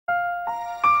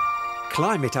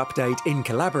climate update in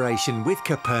collaboration with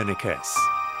Copernicus.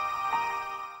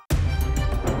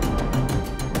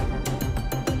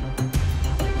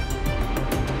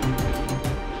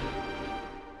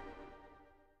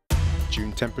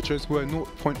 June temperatures were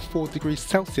 0.4 degrees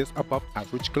Celsius above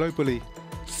average globally.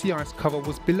 Sea ice cover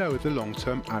was below the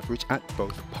long-term average at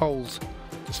both poles.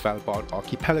 The Svalbard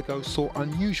archipelago saw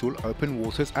unusual open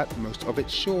waters at most of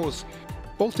its shores.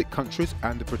 Baltic countries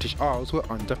and the British Isles were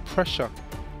under pressure.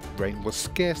 Rain was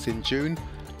scarce in June.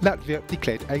 Latvia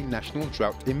declared a national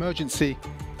drought emergency.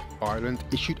 Ireland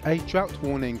issued a drought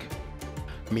warning.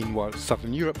 Meanwhile,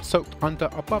 southern Europe soaked under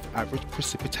above average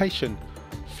precipitation.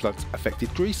 Floods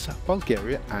affected Greece,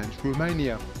 Bulgaria and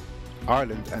Romania.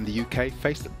 Ireland and the UK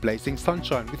faced blazing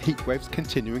sunshine with heat waves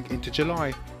continuing into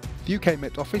July. The UK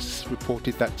Met Office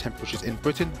reported that temperatures in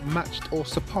Britain matched or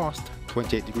surpassed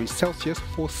 28 degrees Celsius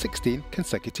for 16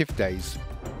 consecutive days.